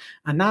choice.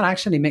 And that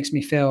actually makes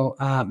me feel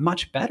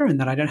much better in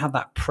that I don't have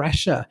that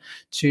pressure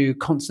to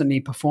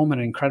constantly perform at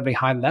an incredibly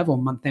high level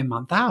month in,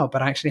 month out,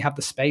 but I actually have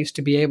the space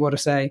to be able to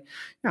say,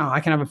 I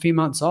can have a few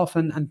months off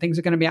and things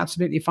are going to be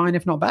absolutely fine,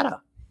 if not better.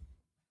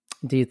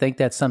 Do you think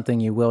that's something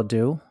you will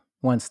do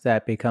once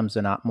that becomes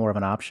more of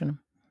an option?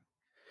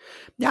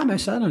 Yeah,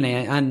 most certainly.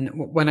 And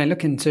when I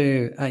look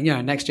into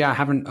next year, I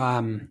haven't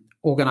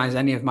organized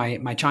any of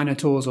my China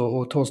tours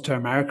or tours to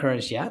America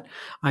as yet.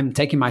 I'm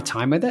taking my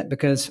time with it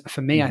because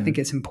for me, I think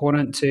Hmm. it's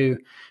important to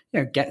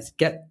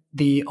get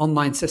the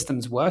online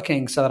systems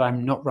working so that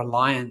I'm not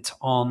reliant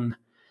on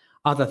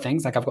other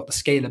things. Like I've got the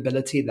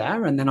scalability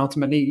there, and then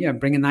ultimately,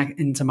 bringing that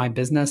into my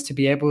business to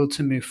be able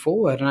to move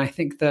forward. And I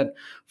think that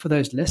for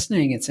those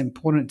listening, it's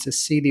important to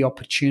see the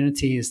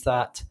opportunities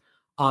that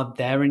are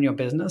there in your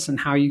business and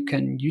how you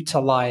can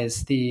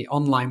utilize the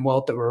online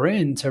world that we're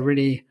in to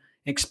really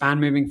expand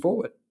moving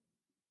forward.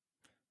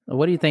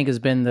 What do you think has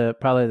been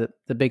probably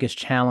the biggest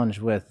challenge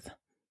with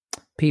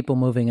people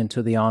moving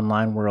into the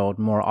online world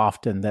more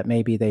often that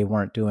maybe they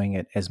weren't doing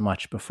it as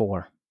much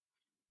before?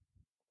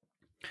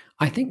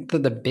 I think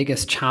that the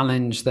biggest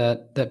challenge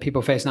that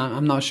people face, and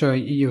I'm not sure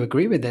you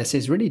agree with this,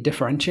 is really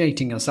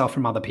differentiating yourself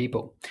from other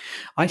people.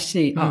 I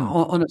see, Hmm.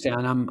 honestly,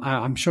 and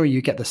I'm sure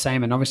you get the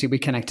same. And obviously, we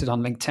connected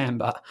on LinkedIn,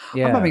 but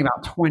I'm having Yeah.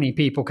 about 20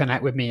 people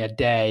connect with me a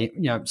day.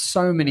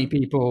 So many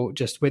people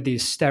just with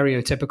these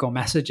stereotypical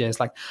messages.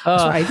 Like, I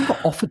swear, Uh, I even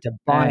got offered to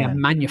buy a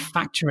man.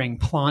 manufacturing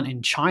plant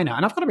in China,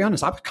 and I've got to be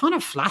honest, I was kind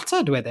of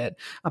flattered with it.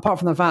 Apart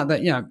from the fact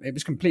that it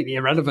was completely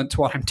irrelevant to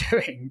what I'm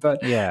doing,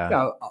 but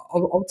Yeah.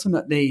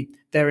 ultimately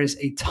there is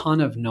a ton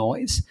of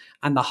noise,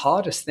 and the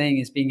hardest thing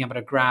is being able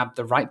to grab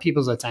the right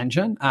people's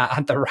attention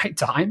at the right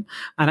time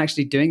and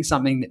actually doing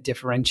something that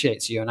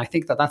differentiates you. And I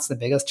think that that's the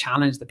biggest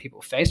challenge that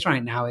people face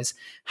right now is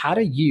how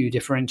do you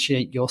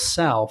differentiate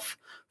yourself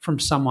from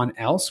someone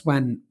else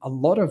when a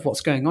lot of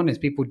what's going on is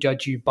people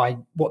judge you by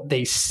what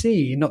they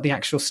see, not the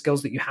actual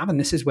skills that you have. And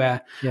this is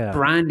where Yeah.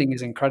 branding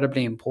is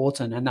incredibly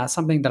important. And that's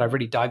something that I've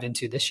really dived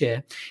into this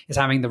year is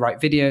having the right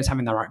videos,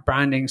 having the right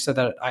branding so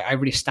that I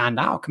really stand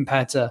out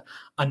compared to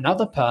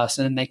another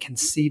person and they can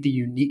see the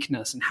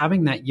uniqueness, and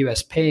having that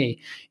USP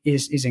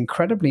is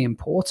incredibly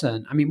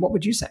important. I mean, what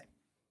would you say?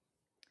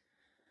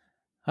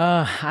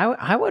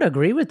 I would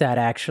agree with that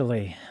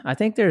actually. I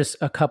think there's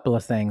a couple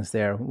of things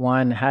there.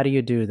 One, how do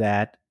you do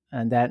that?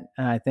 And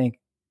I think,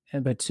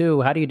 but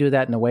two, how do you do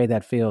that in a way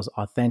that feels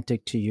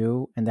authentic to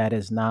you and that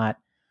is not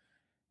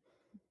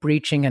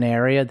breaching an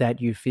area that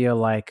you feel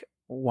like,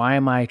 why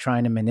am I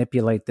trying to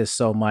manipulate this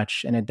so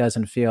much? And it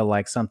doesn't feel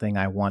like something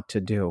I want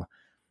to do.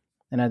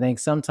 And I think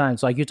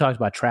sometimes, like you talked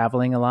about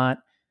traveling a lot,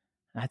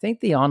 I think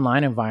the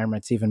online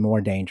environment's even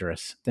more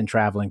dangerous than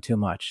traveling too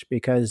much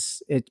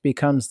because it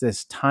becomes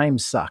this time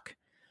suck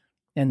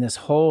and this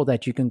hole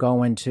that you can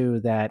go into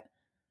that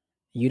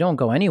you don't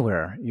go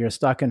anywhere. You're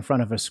stuck in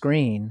front of a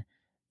screen.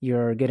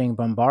 You're getting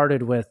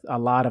bombarded with a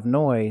lot of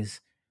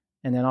noise,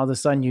 and then all of a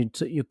sudden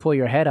you pull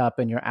your head up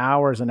and you're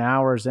hours and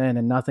hours in,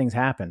 and nothing's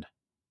happened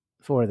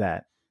for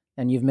that,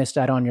 and you've missed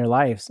out on your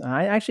life. So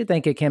I actually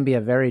think it can be a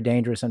very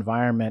dangerous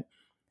environment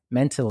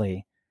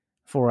mentally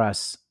for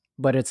us,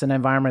 but it's an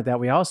environment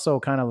that we also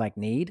kind of like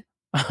need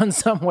on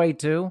some way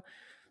too.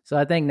 So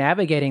I think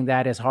navigating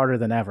that is harder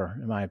than ever,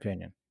 in my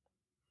opinion.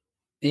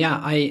 Yeah,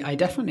 I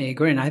definitely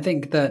agree. And I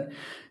think that,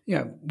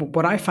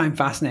 what I find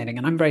fascinating,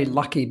 and I'm very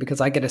lucky because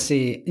I get to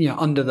see,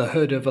 under the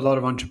hood of a lot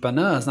of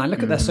entrepreneurs, and I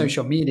look at their Hmm.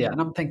 social media and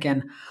I'm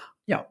thinking,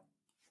 you know,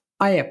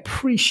 I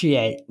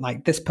appreciate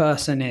like this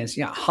person is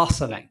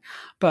hustling,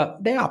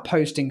 but they are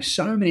posting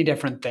so many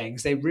different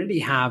things. They really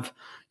have,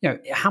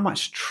 how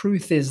much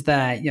truth is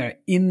there, Yeah.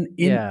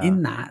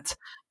 in that.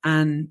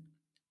 And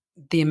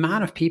the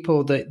amount of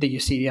people that you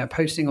see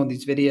posting all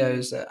these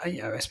videos,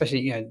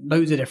 especially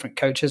loads of different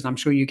coaches, and I'm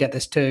sure you get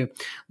this too.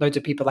 Loads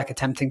of people like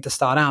attempting to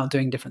start out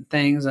doing different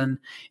things, and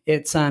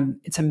it's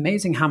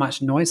amazing how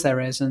much noise there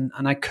is. And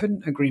I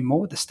couldn't agree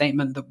more with the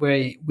statement that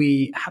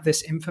we have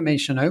this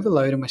information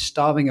overload and we're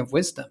starving of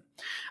wisdom.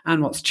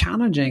 And what's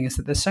challenging is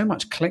that there's so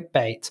much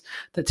clickbait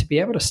that to be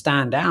able to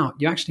stand out,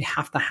 you actually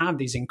have to have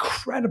these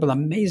incredible,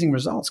 amazing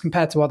results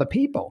compared to other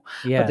people.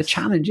 But the Yes.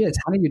 challenge is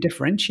how do you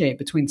differentiate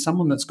between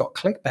someone that's got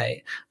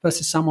clickbait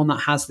versus someone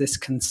that has this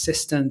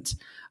consistent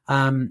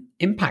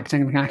impact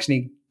and can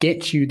actually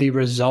get you the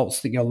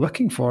results that you're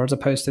looking for as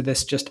opposed to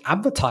this just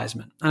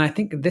advertisement. And I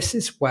think this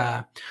is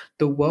where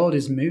the world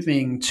is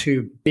moving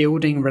to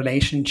building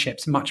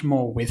relationships much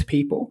more with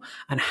people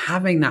and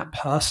having that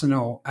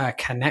personal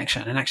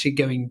connection and actually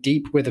going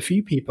deep with a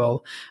few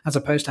people as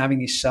opposed to having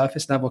these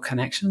surface level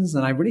connections.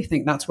 And I really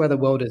think that's where the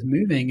world is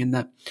moving, and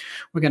that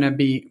we're going to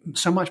be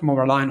so much more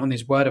reliant on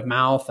this word of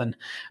mouth and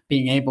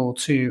being able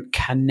to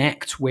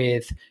connect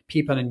with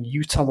people and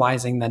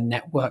utilizing the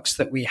networks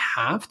that we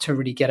have to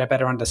really get a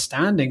better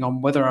understanding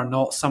on whether or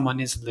not someone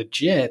is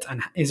legit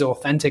and is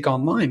authentic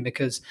online.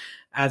 Because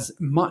as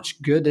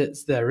much good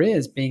as there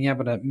is being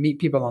able to meet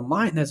people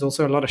online, there's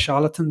also a lot of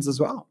charlatans as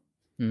well.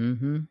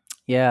 Hmm.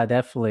 Yeah,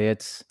 definitely.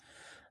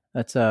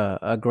 That's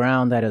a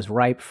ground that is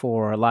ripe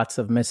for lots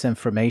of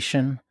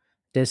misinformation,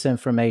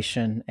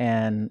 disinformation,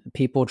 and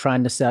people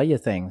trying to sell you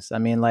things. I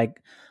mean,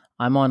 like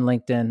I'm on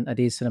LinkedIn a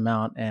decent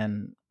amount,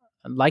 and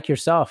like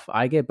yourself,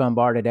 I get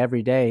bombarded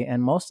every day,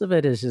 and most of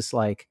it is just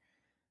like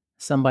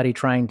somebody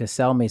trying to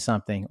sell me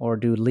something or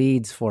do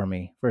leads for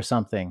me for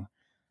something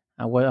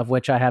of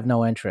which I have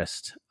no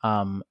interest.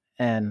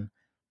 And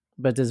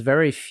but there's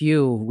very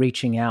few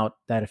reaching out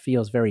that it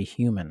feels very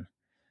human,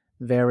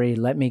 very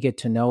let me get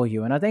to know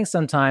you. And I think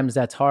sometimes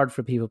that's hard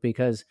for people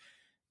because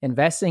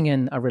investing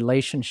in a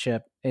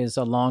relationship is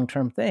a long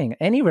term thing.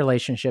 Any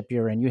relationship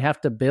you're in, you have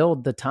to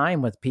build the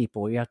time with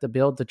people, you have to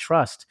build the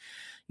trust,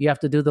 you have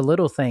to do the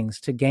little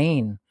things to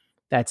gain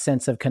that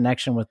sense of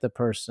connection with the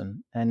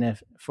person. And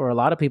if for a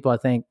lot of people, I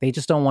think they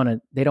don't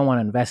want to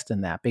invest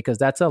in that because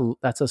that's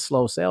a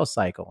slow sales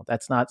cycle.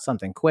 That's not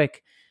something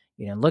quick.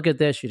 You didn't look at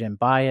this, you didn't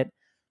buy it.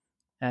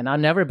 And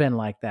I've never been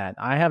like that.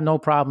 I have no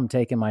problem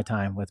taking my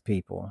time with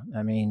people.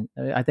 I mean,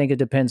 I think it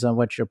depends on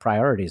what your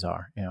priorities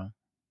are, you know.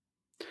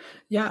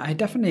 Yeah, I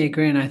definitely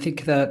agree. And I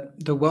think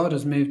that the world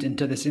has moved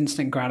into this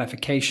instant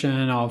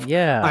gratification of, I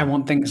Yeah.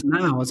 want things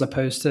now, as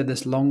opposed to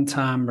this long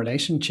term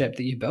relationship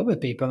that you build with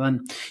people.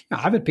 And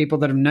I've had people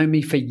that have known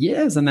me for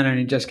years and then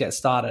only just get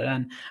started.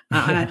 And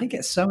I Yeah. think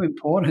it's so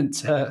important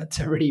to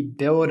really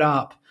build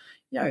up,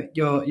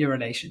 your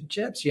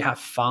relationships. You have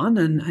fun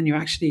and you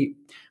actually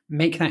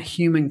make that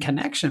human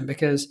connection,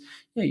 because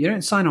you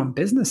don't sign on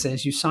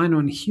businesses, you sign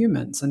on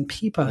humans and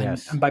people. And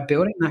Yes. by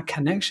building that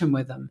connection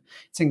with them,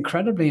 it's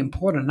incredibly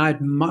important. And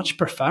I'd much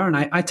prefer, and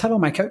I tell all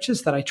my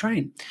coaches that I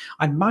train,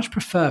 I'd much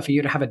prefer for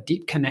you to have a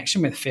deep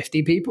connection with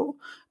 50 people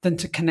than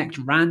to connect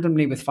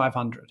randomly with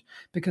 500.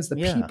 Because the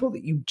Yeah. people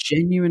that you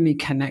genuinely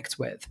connect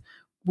with,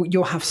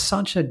 you'll have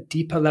such a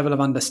deeper level of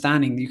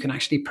understanding that you can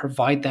actually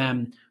provide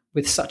them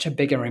with such a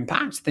bigger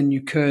impact than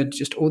you could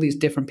just all these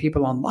different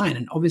people online.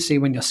 And obviously,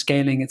 when you're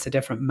scaling, it's a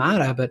different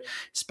matter. But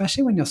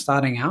especially when you're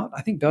starting out,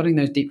 I think building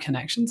those deep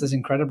connections is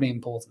incredibly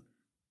important.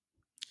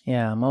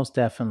 Yeah, most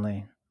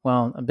definitely.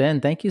 Well,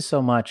 Ben, thank you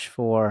so much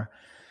for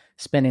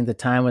spending the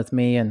time with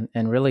me and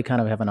really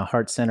kind of having a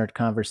heart centered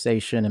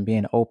conversation and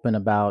being open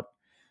about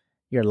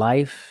your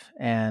life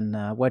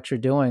and what you're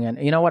doing. And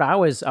you know what? I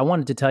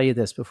wanted to tell you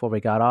this before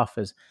we got off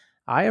is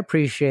I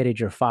appreciated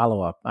your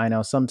follow up. I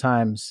know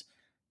sometimes,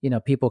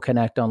 people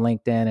connect on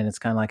LinkedIn and it's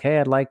kind of like, hey,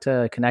 I'd like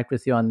to connect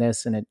with you on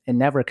this. And it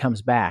never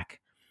comes back.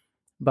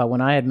 But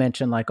when I had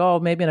mentioned like, oh,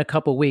 maybe in a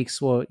couple weeks,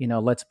 well,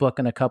 let's book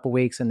in a couple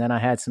weeks. And then I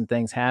had some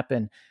things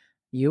happen.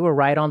 You were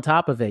right on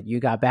top of it. You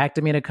got back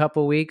to me in a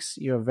couple weeks.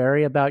 You're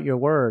very about your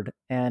word.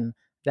 And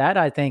that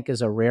I think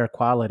is a rare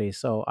quality.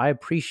 So I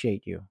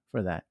appreciate you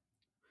for that.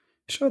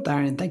 Sure,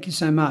 Darian. Thank you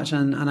so much.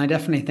 And I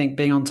definitely think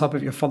being on top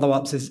of your follow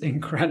ups is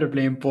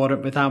incredibly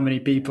important with how many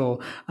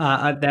people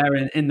are there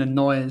in the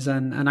noise.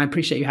 And I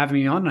appreciate you having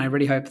me on. And I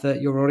really hope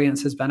that your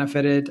audience has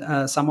benefited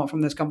somewhat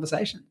from this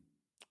conversation.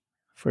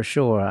 For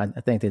sure.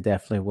 I think they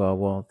definitely will.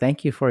 Well,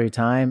 thank you for your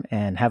time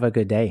and have a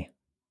good day.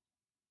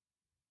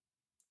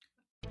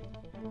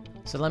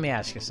 So let me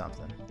ask you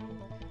something.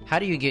 How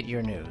do you get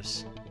your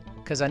news?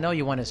 Because I know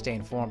you want to stay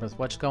informed with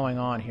what's going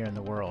on here in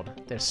the world.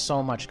 There's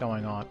so much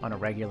going on a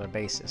regular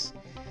basis.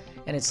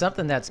 And it's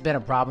something that's been a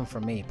problem for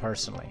me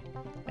personally.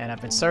 And I've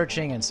been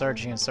searching and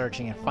searching and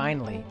searching, and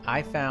finally,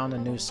 I found a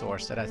news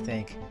source that I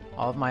think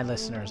all of my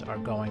listeners are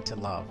going to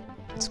love.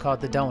 It's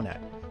called The Donut,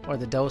 or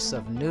the dose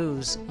of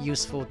news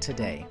useful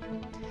today.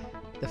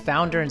 The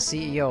founder and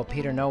CEO,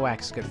 Peter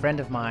Nowak, is a good friend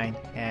of mine,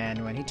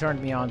 and when he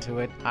turned me on to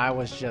it, I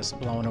was just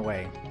blown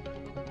away.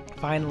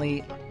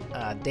 Finally,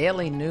 a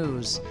daily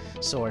news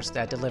source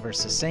that delivers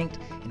succinct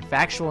and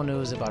factual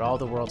news about all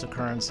the world's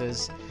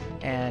occurrences,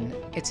 and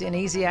it's in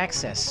easy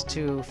access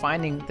to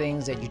finding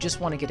things that you just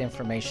want to get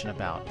information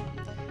about.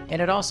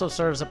 And it also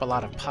serves up a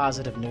lot of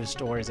positive news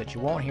stories that you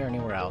won't hear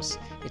anywhere else.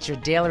 It's your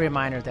daily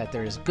reminder that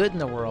there is good in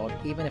the world,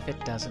 even if it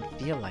doesn't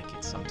feel like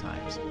it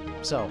sometimes.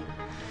 So,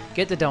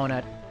 get the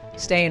donut,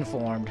 stay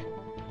informed.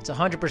 It's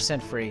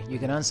 100% free. You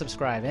can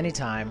unsubscribe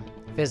anytime.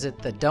 Visit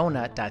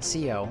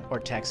thedonut.co or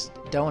text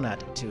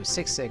donut to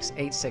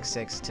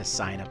 66866 to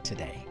sign up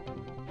today.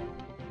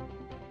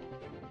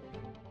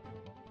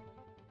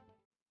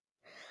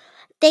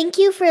 Thank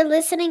you for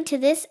listening to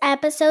this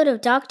episode of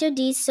Dr.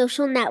 D's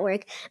Social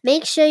Network.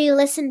 Make sure you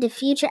listen to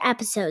future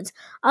episodes.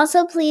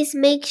 Also, please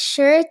make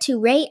sure to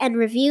rate and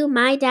review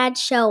My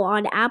Dad's Show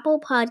on Apple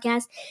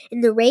Podcasts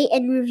in the rate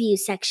and review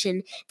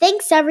section.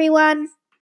 Thanks, everyone.